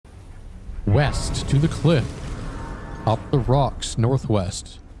West to the cliff. Up the rocks,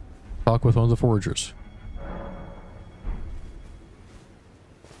 northwest. Talk with one of the foragers.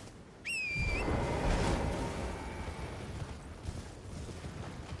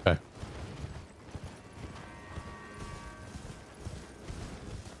 Okay.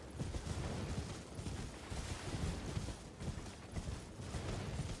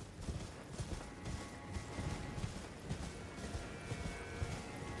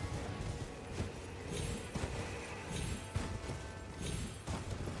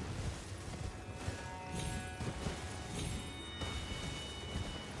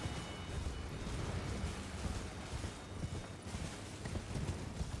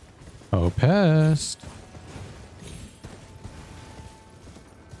 Oh, pest.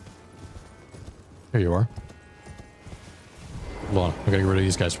 Here you are. Hold on. I gotta get rid of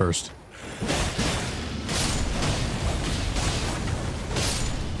these guys first.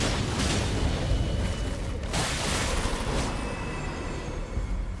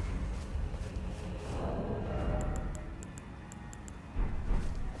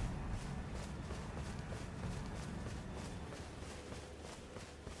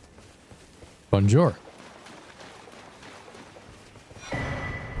 Bonjour.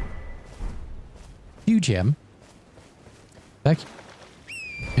 You, Jim. Back.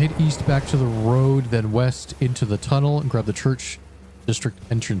 Head east back to the road, then west into the tunnel and grab the church district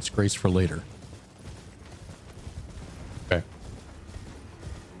entrance grace for later. Okay.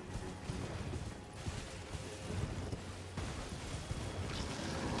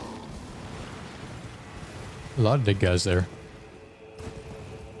 A lot of big guys there.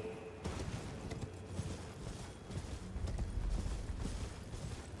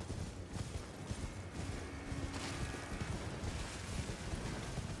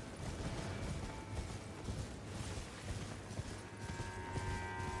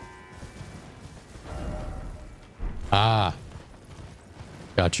 Ah,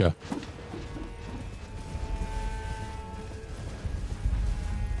 gotcha.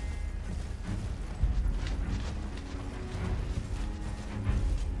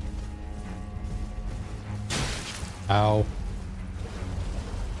 Ow.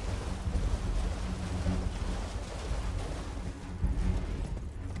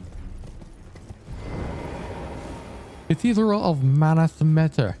 Cathedral of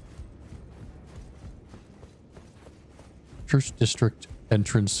Manathmeter. Church District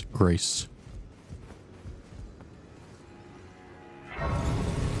Entrance Grace.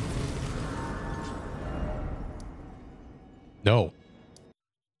 No.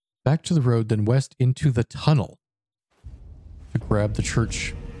 Back to the road, then west into the tunnel to grab the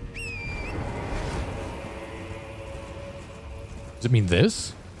church. Does it mean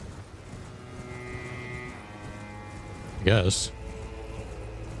this? I guess.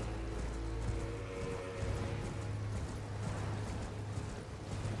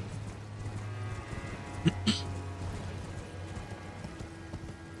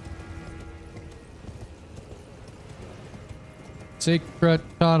 Secret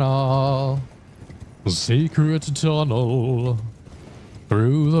tunnel, secret tunnel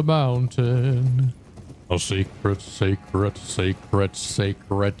through the mountain. A secret, secret, secret,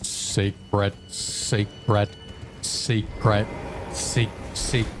 secret, secret, secret,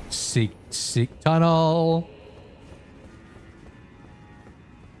 secret, secret tunnel.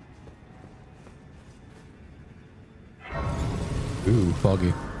 Ooh,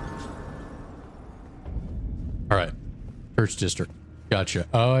 foggy. All right. Church District. Gotcha.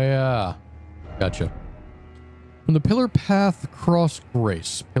 Oh, yeah. Gotcha. From the Pillar Path Cross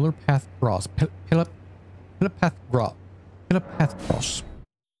Grace. Pillar Path Cross. Pillar Path Cross. Pillar Path Cross.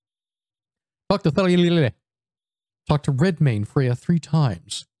 Talk to Redmane Freya 3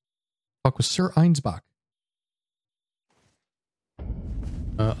 times. Talk with Sir Einsbach.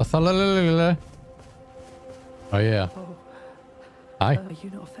 Oh, yeah. Oh. Hi. Are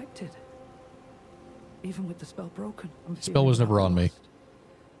you not affected? Even with the spell broken, I'm The spell was never on me.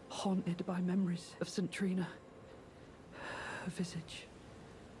 Haunted by memories of St. Trina. Her visage.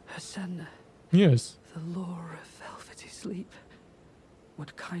 Her sen. Yes. The lure of velvety sleep.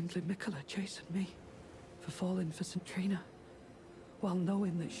 Would kindly Mikola chasten me for falling for St. Trina, while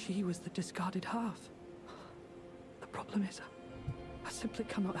knowing that she was the discarded half? The problem is, I simply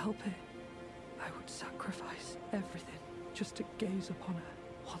cannot help it. I would sacrifice everything just to gaze upon her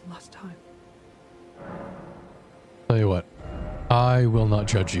one last time. Tell you what, I will not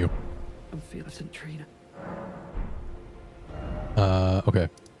judge you. I'm feeling St. Trina. Okay.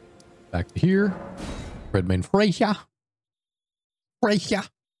 Back to here. Redmane Freya. Freya.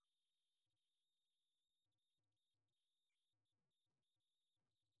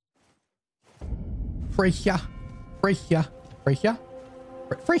 Freya. Freya. Freya.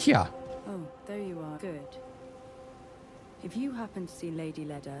 Freya. Oh, there you are. Good. If you happen to see Lady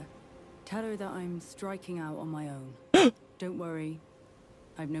Leda, tell her that I'm striking out on my own. Don't worry.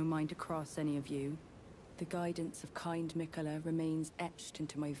 I've no mind to cross any of you. The guidance of kind Mikola remains etched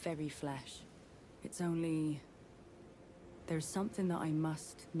into my very flesh. It's only... there's something that I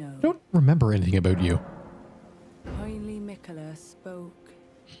must know. I don't remember anything about you. Kindly Mikola spoke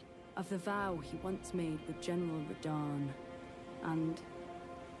of the vow he once made with General Radahn, and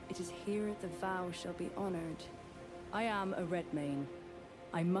it is here the vow shall be honored. I am a Redmane.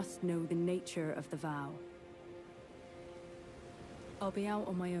 I must know the nature of the vow. I'll be out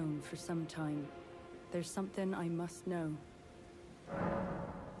on my own for some time. There's something I must know.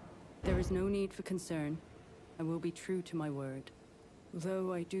 There is no need for concern. I will be true to my word.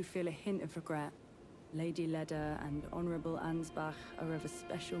 Though I do feel a hint of regret. Lady Leda and Honorable Ansbach are of a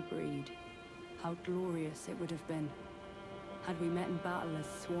special breed. How glorious it would have been had we met in battle as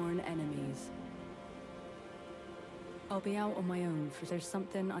sworn enemies. I'll be out on my own, for there's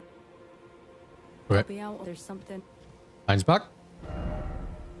something I'll be out, there's something... Einsbach?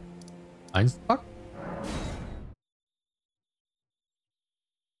 Einsbach?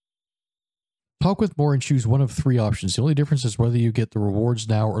 Talk with more and choose one of 3 options. The only difference is whether you get the rewards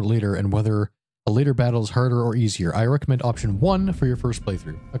now or later, and whether a later battle is harder or easier. I recommend option 1 for your first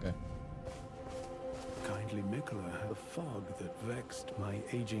playthrough. Okay. Kindly Mikola, the fog that vexed my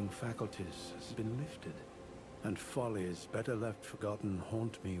aging faculties has been lifted, and follies better left forgotten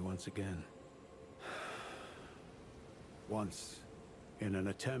haunt me once again. Once, in an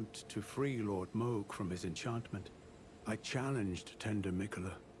attempt to free Lord Mohg from his enchantment, I challenged tender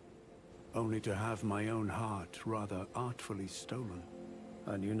Mikola, only to have my own heart rather artfully stolen.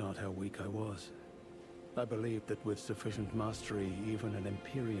 I knew not how weak I was. I believed that with sufficient mastery, even an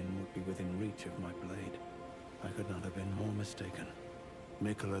Empyrean would be within reach of my blade. I could not have been more mistaken.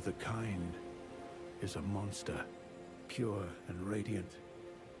 Mikola the Kind is a monster, pure and radiant.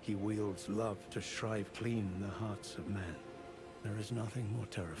 He wields love to shrive clean the hearts of men. There is nothing more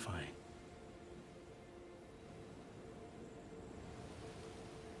terrifying.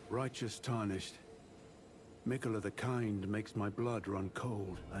 Righteous tarnished. Mikola the Kind makes my blood run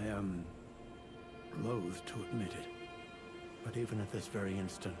cold. I am loath to admit it. But even at this very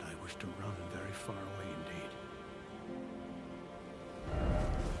instant, I wish to run very far away indeed.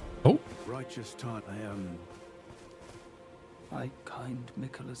 Oh. Righteous I kind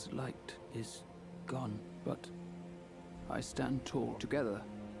Mikola's light is gone, but I stand tall. Together,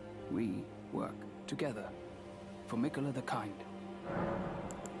 we work together for Mikola the Kind.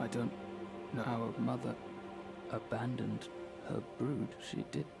 I don't know how a mother abandoned her brood. She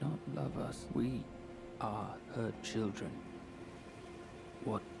did not love us. We are her children.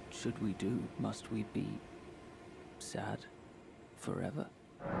 What should we do? Must we be sad forever?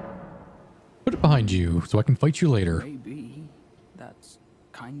 Put it behind you so I can fight you later. Maybe that's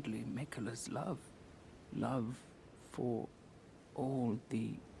kindly Mikola's love. Love for all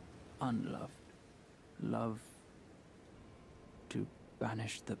the unloved. Love to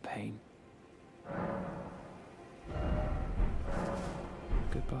banish the pain.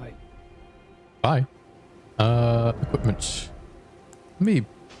 Goodbye. Bye. Equipment. Let me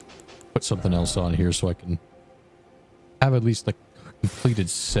put something else on here so I can have at least the completed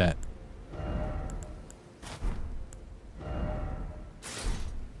set.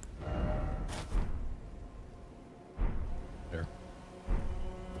 There.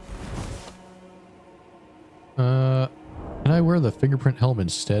 Can I wear the fingerprint helm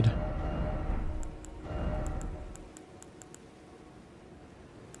instead?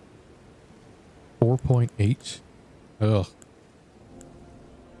 .8. Ugh.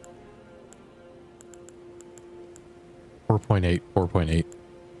 4.8. 4.8.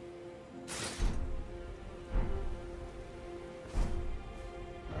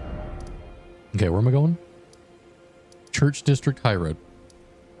 Okay, where am I going? Church District High Road.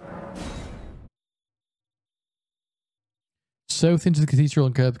 South into the cathedral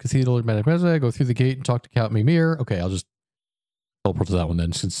and cathedral and go through the gate and talk to Count Mimir. Okay, I'll just teleport to that one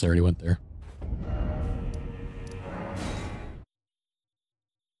then, since I already went there.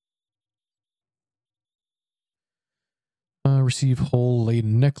 Receive whole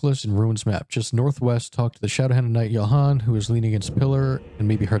laden necklace and ruins map. Just northwest, talk to the Shadowhand Knight Johan, who is leaning against a pillar and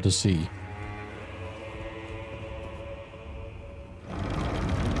may be hard to see.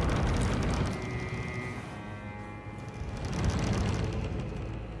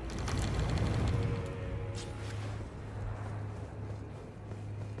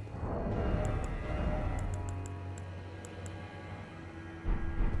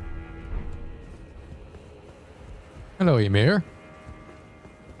 Hello, Emir.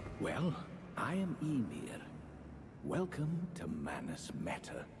 Well, I am Emir. Welcome to Manus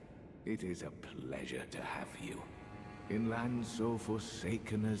Meta. It is a pleasure to have you. In lands so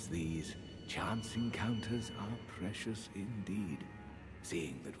forsaken as these, chance encounters are precious indeed.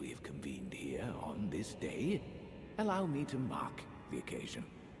 Seeing that we have convened here on this day, allow me to mark the occasion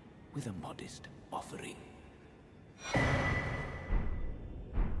with a modest offering.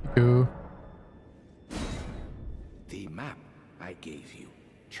 Cool. The map I gave you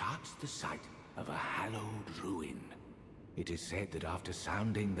charts the site of a hallowed ruin. It is said that after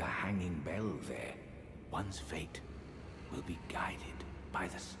sounding the hanging bell there, one's fate will be guided by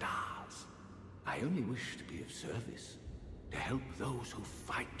the stars. I only wish to be of service, to help those who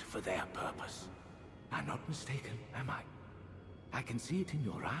fight for their purpose. I'm not mistaken, am I? I can see it in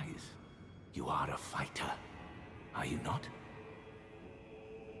your eyes. You are a fighter, are you not?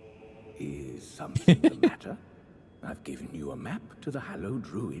 Is something the matter? I've given you a map to the hallowed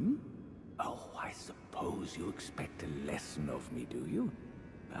ruin. Oh, I suppose you expect a lesson of me, do you?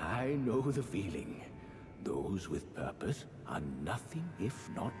 I know the feeling. Those with purpose are nothing if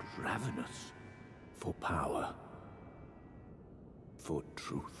not ravenous. For power. For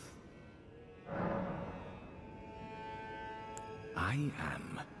truth. I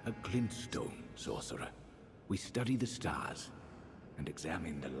am a glintstone sorcerer. We study the stars and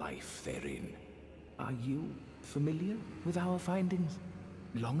examine the life therein. Are you familiar with our findings?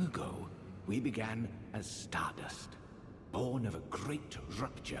 Long ago, we began as stardust, born of a great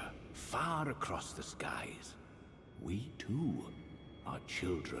rupture far across the skies. We too are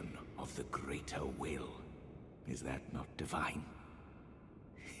children of the greater will. Is that not divine?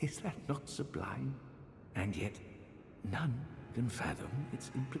 Is that not sublime? And yet, none can fathom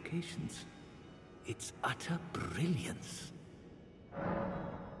its implications. Its utter brilliance.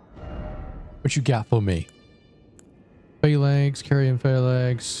 What you got for me? Phalanx, carrion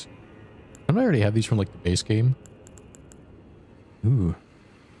phalanx. Don't I already have these from like the base game? Ooh.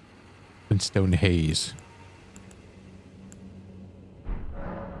 Stone haze.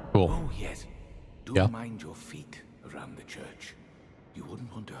 Cool. Oh yes. Do Yeah. mind your feet around the church. You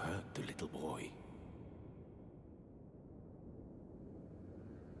wouldn't want to hurt the little boy.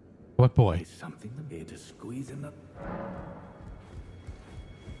 What boy? It's something that made us squeeze in the...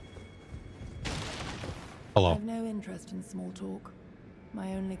 Hello. I've no interest in small talk.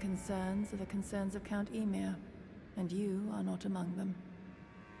 My only concerns are the concerns of Count Emir, and you are not among them.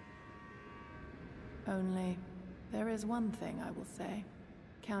 Only, there is one thing I will say.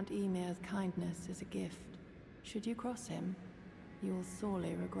 Count Emir's kindness is a gift. Should you cross him, you will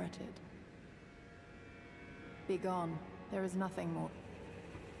sorely regret it. Be gone. There is nothing more.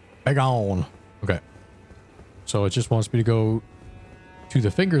 Bag on. Okay. So it just wants me to go to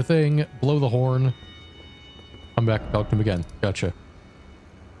the finger thing, blow the horn, come back and talk to him again. Gotcha.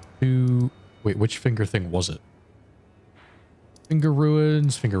 Wait, which finger thing was it? Finger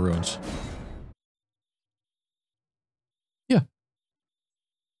ruins, finger ruins. Yeah.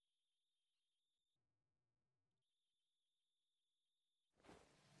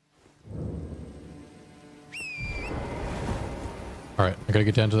 All right, I gotta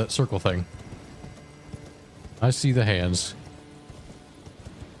get down to that circle thing. I see the hands.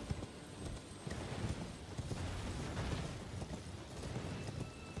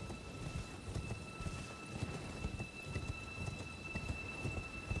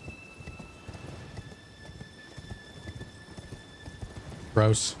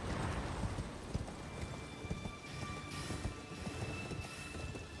 Gross.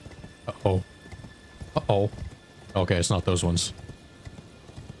 Uh-oh. Uh-oh. Okay, it's not those ones.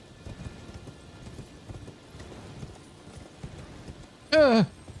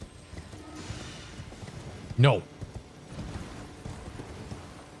 No.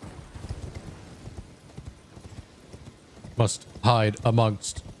 Must hide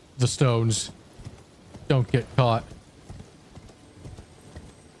amongst the stones. Don't get caught.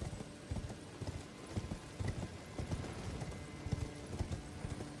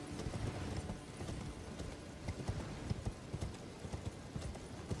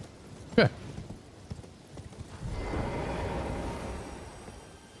 Okay.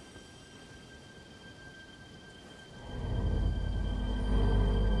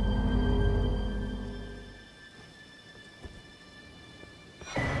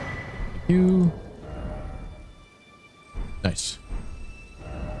 You. Nice.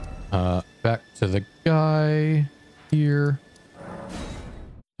 Back to the guy here.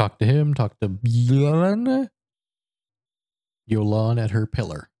 Talk to him. Talk to Yolan. Yolan at her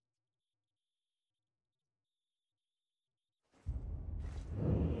pillar.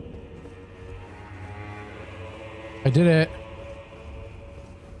 I did it.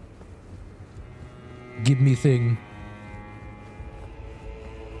 Give me thing.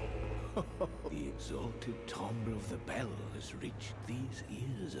 The exalted timbre of the bell has reached these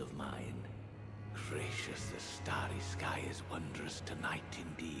ears of mine. Gracious, the starry sky is wondrous tonight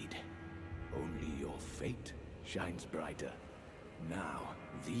indeed. Only your fate shines brighter. Now,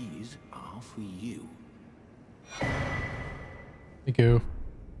 these are for you. Thank you.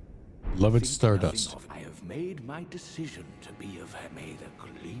 Beloved Think Stardust. nothing of- I have made my decision to be of her. May the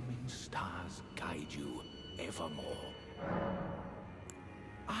gleaming stars guide you evermore.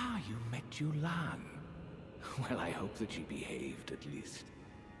 Ah, you met Yulan. Well, I hope that she behaved at least.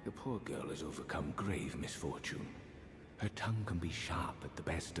 The poor girl has overcome grave misfortune. Her tongue can be sharp at the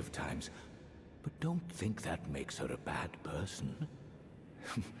best of times, but don't think that makes her a bad person.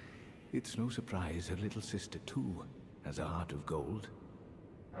 It's no surprise her little sister too has a heart of gold.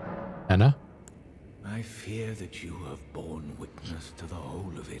 Anna? I fear that you have borne witness to the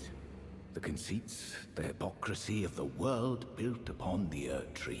whole of it. The conceits, the hypocrisy of the world built upon the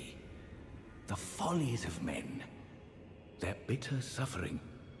Earth Tree. The follies of men. Their bitter suffering.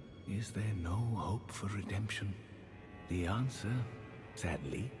 Is there no hope for redemption? The answer,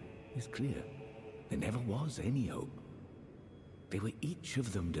 sadly, is clear. There never was any hope. They were each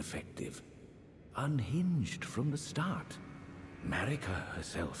of them defective. Unhinged from the start. Marika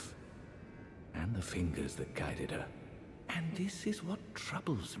herself. And the fingers that guided her. And this is what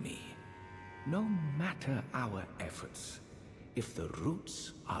troubles me. No matter our efforts, if the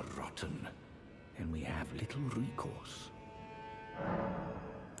roots are rotten, then we have little recourse.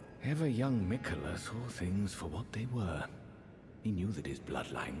 Ever young Mythical saw things for what they were. He knew that his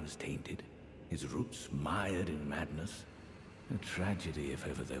bloodline was tainted, his roots mired in madness. A tragedy if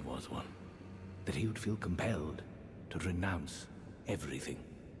ever there was one. That he would feel compelled to renounce everything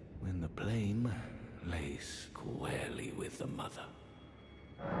when the blame lay squarely with the mother.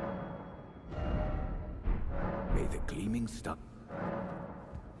 May the gleaming star...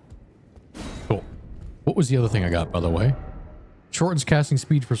 Cool. What was the other thing I got, by the way? Shortens casting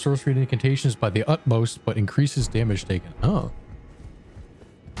speed for sorcery and incantations by the utmost, but increases damage taken. Oh.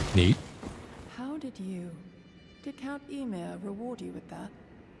 Neat. How did Count Ymir reward you with that?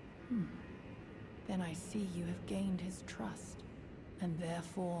 Then I see you have gained his trust, and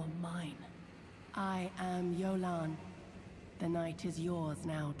therefore mine. I am Yolan. The night is yours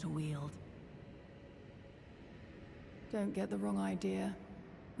now to wield. Don't get the wrong idea.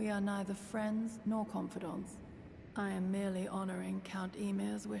 We are neither friends nor confidants. I am merely honoring Count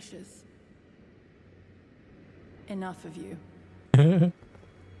Ymir's wishes. Enough of you.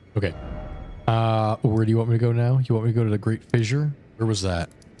 Okay. Where do you want me to go now? You want me to go to the Great Fissure? Where was that?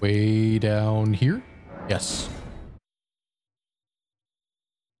 Way down here? Yes.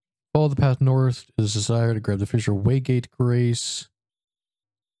 Follow the path north to the desire to grab the fissure Waygate Grace.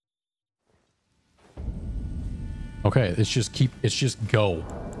 Okay, it's just go.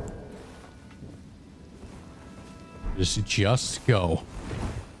 Just go.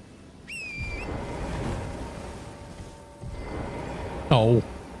 Oh.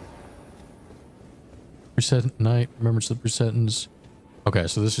 Reset night. Remember slippery sentence. Okay,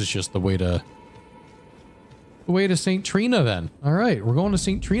 so this is just the way to St. Trina then. All right, we're going to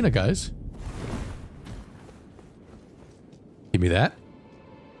St. Trina, guys. Give me that.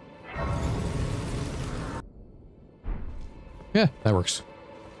 Yeah, that works.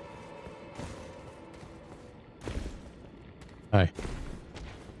 Hi.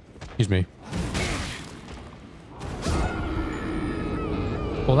 Excuse me.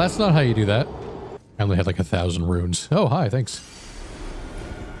 Well, that's not how you do that. I only had like 1,000 runes. Oh, hi, thanks.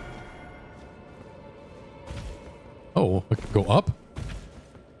 Oh, I can go up?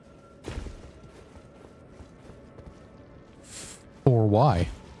 Or why?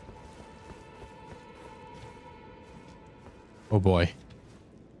 Oh boy.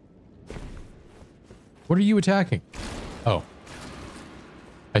 What are you attacking? Oh.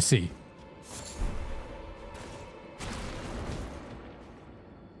 I see.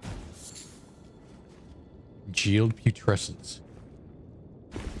 Geode putrescence.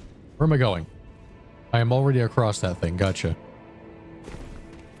 Where am I going? I am already across that thing. Gotcha.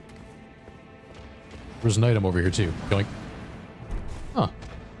 There's an item over here too. Going. Huh.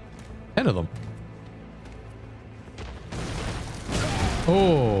 10 of them.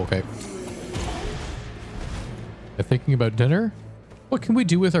 Oh, okay. I'm thinking about dinner? What can we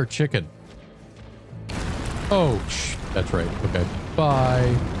do with our chicken? Oh, that's right. Okay.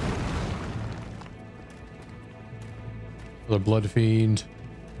 Bye. The blood fiend.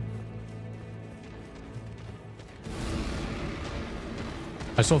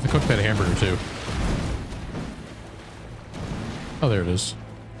 I still have to cook that hamburger too. Oh, there it is.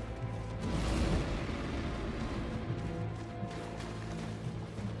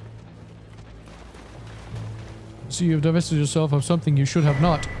 So you have divested yourself of something you should have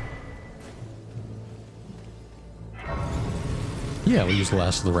not. Yeah, we'll use the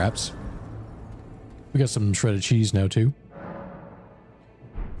last of the wraps. We got some shredded cheese now, too.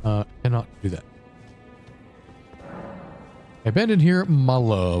 Cannot do that. Abandoned here, my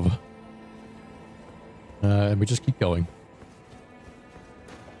love. And we just keep going.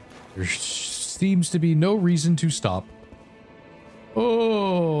 There seems to be no reason to stop.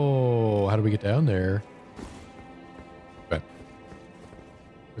 Oh, how do we get down there? Okay.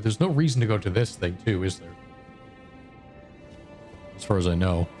 But there's no reason to go to this thing, too, is there? As far as I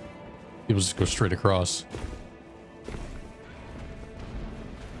know. People just go straight across.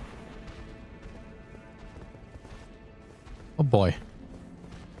 Oh boy.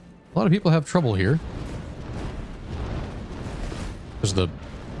 A lot of people have trouble here. There's the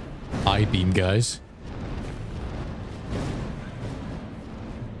I-beam guys.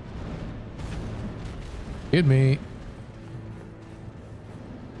 Hit me.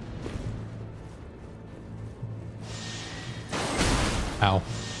 Ow.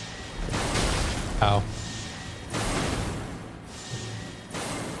 Ow.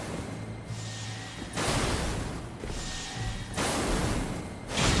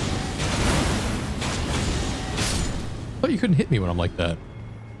 I thought you couldn't hit me when I'm like that.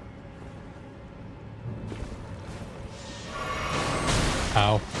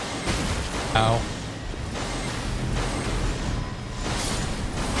 Ow. Ow.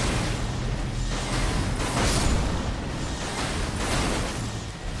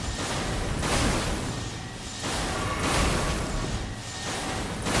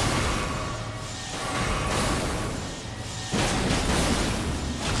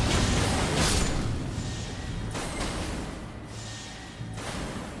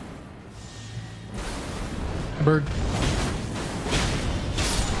 Bird.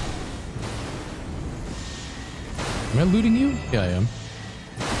 Am I looting you? Yeah, I am.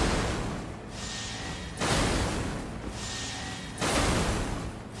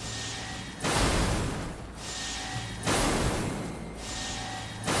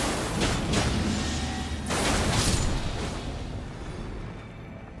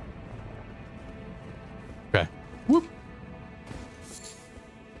 Okay. Whoop.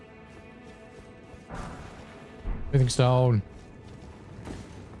 Everything's down.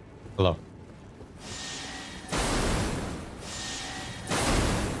 Hello.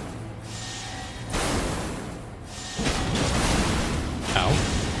 Ow.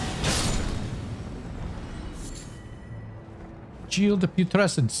 Shield of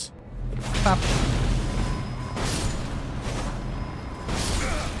putrescence. Pop.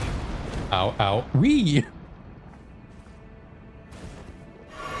 Ow, ow. Wee!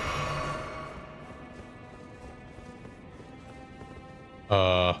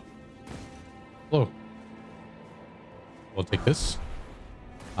 Hello. We'll take this.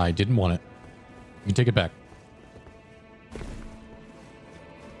 I didn't want it. You take it back.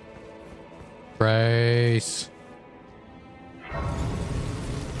 Grace.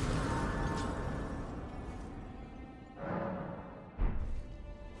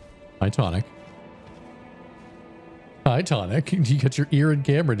 Hi, Tonic. Hi, Tonic. You got your ear and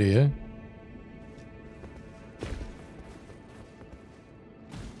camera, do you?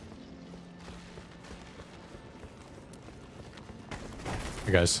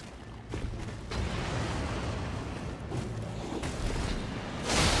 Hey, guys.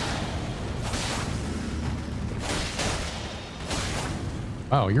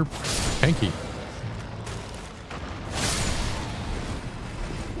 Wow, you're tanky.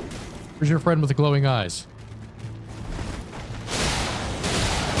 Where's your friend with the glowing eyes?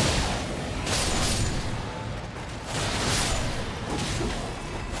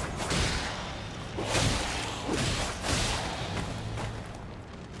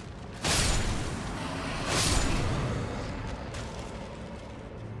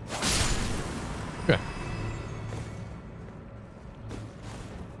 Okay.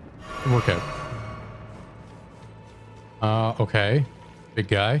 Work out. Okay. Big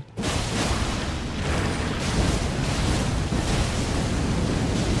guy.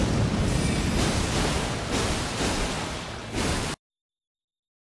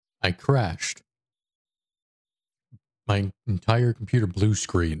 I crashed. My entire computer blue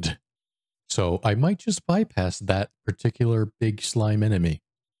screened. So I might just bypass that particular big slime enemy.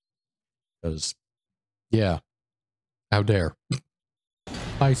 Because, yeah. How dare.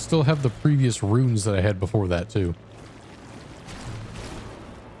 I still have the previous runes that I had before that, too.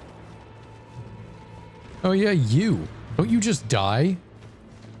 Oh, yeah, you. Don't you just die?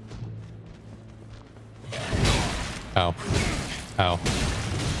 Ow. Ow.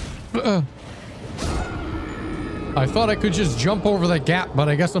 I thought I could just jump over that gap, but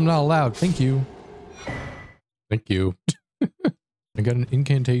I guess I'm not allowed. Thank you. Thank you. I got an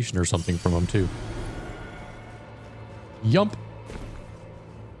incantation or something from him too. Yump.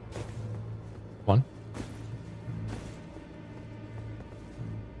 One.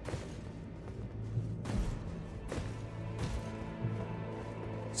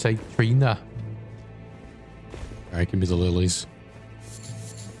 Say Trina. Alright, give me the lilies.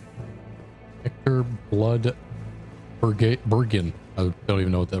 Hector Blood Bergen. I don't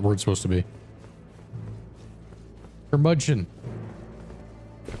even know what that word's supposed to be. Curmudgeon.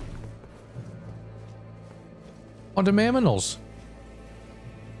 On to Maminals.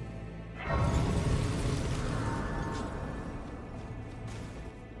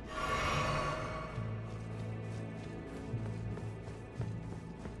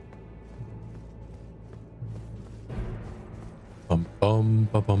 Bum bum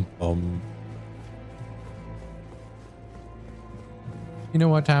bum bum bum. You know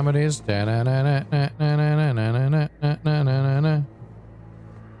what time it is?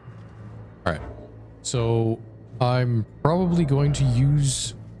 Alright. So I'm probably going to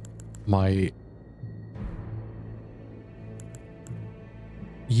use my...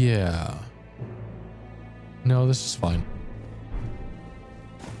 Yeah. No, this is fine.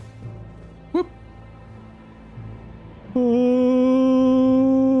 Whoop.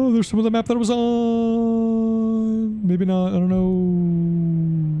 Oh, there's some of the map that I was on. Maybe not. I don't know.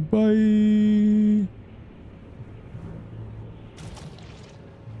 Bye.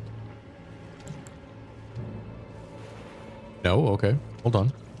 No, okay. Hold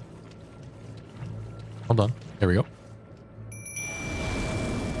on. Hold on. There we go.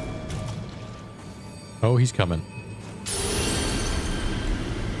 Oh, he's coming.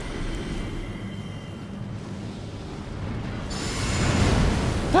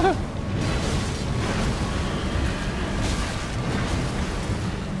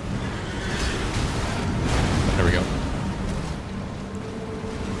 There we go.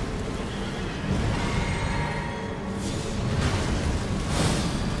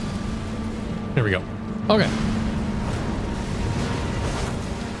 There we go. Okay.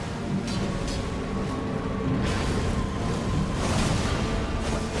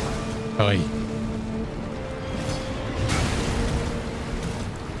 Oi.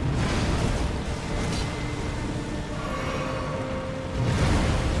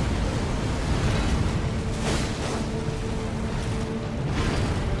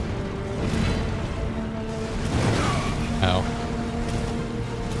 Ow.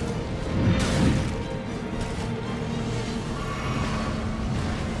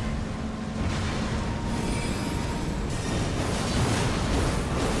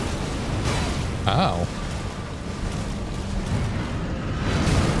 Ow.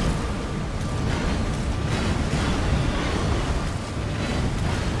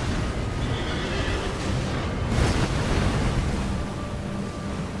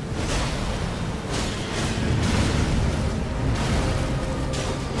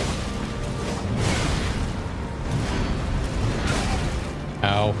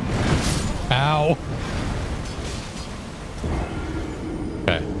 Ow. Ow.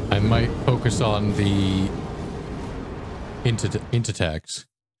 Okay, I might focus on the int attacks.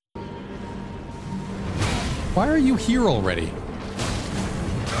 Why are you here already?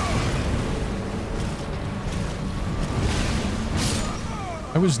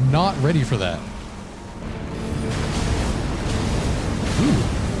 I was not ready for that. Ooh.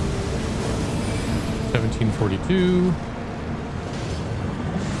 1742.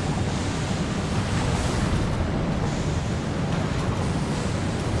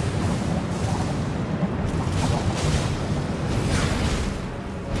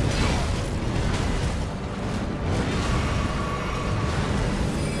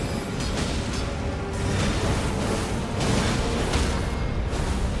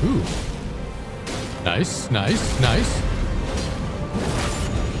 Ooh. Nice, nice, nice.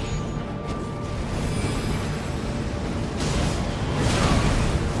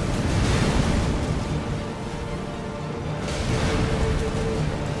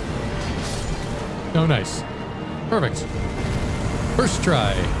 Oh, nice. Perfect. First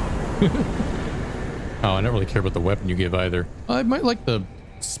try. Oh, I don't really care about the weapon you give either. I might like the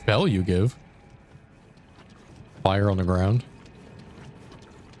spell you give. Fire on the ground.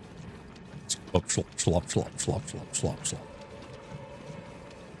 Slop, slop, slop, slop, slop, slop, slop, slop.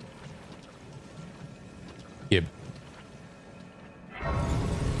 Gib.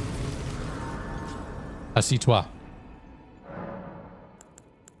 Assis-toi.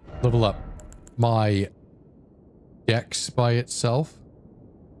 level up my dex by itself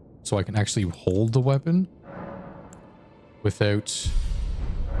so I can actually hold the weapon without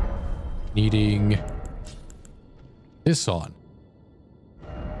needing this on.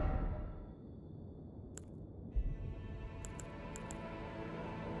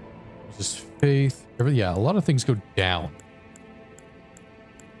 This faith. Yeah, a lot of things go down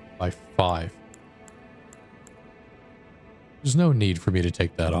by 5. There's no need for me to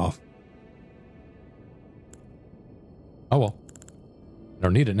take that off. Oh well. I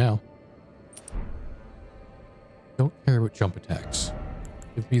don't need it now. Don't care about jump attacks.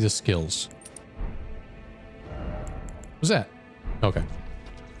 Give me the skills. What's that? Okay.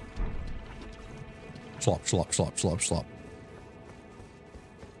 Slop, slop, slop, slop, slop.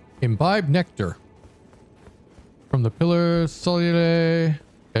 Imbibe nectar. From the pillar cellulae.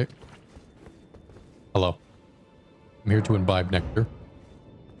 Okay. Hello. I'm here to imbibe nectar.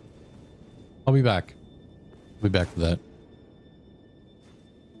 I'll be back. I'll be back for that.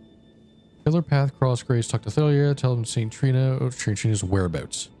 Pillar path, cross grace, talk to Thelia, tell them St. Trina, Trina's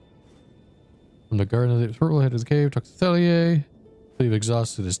whereabouts. From the garden of the purple head of the cave, talk to Thelia. We've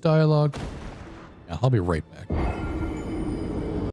exhausted this dialogue. Yeah, I'll be right back.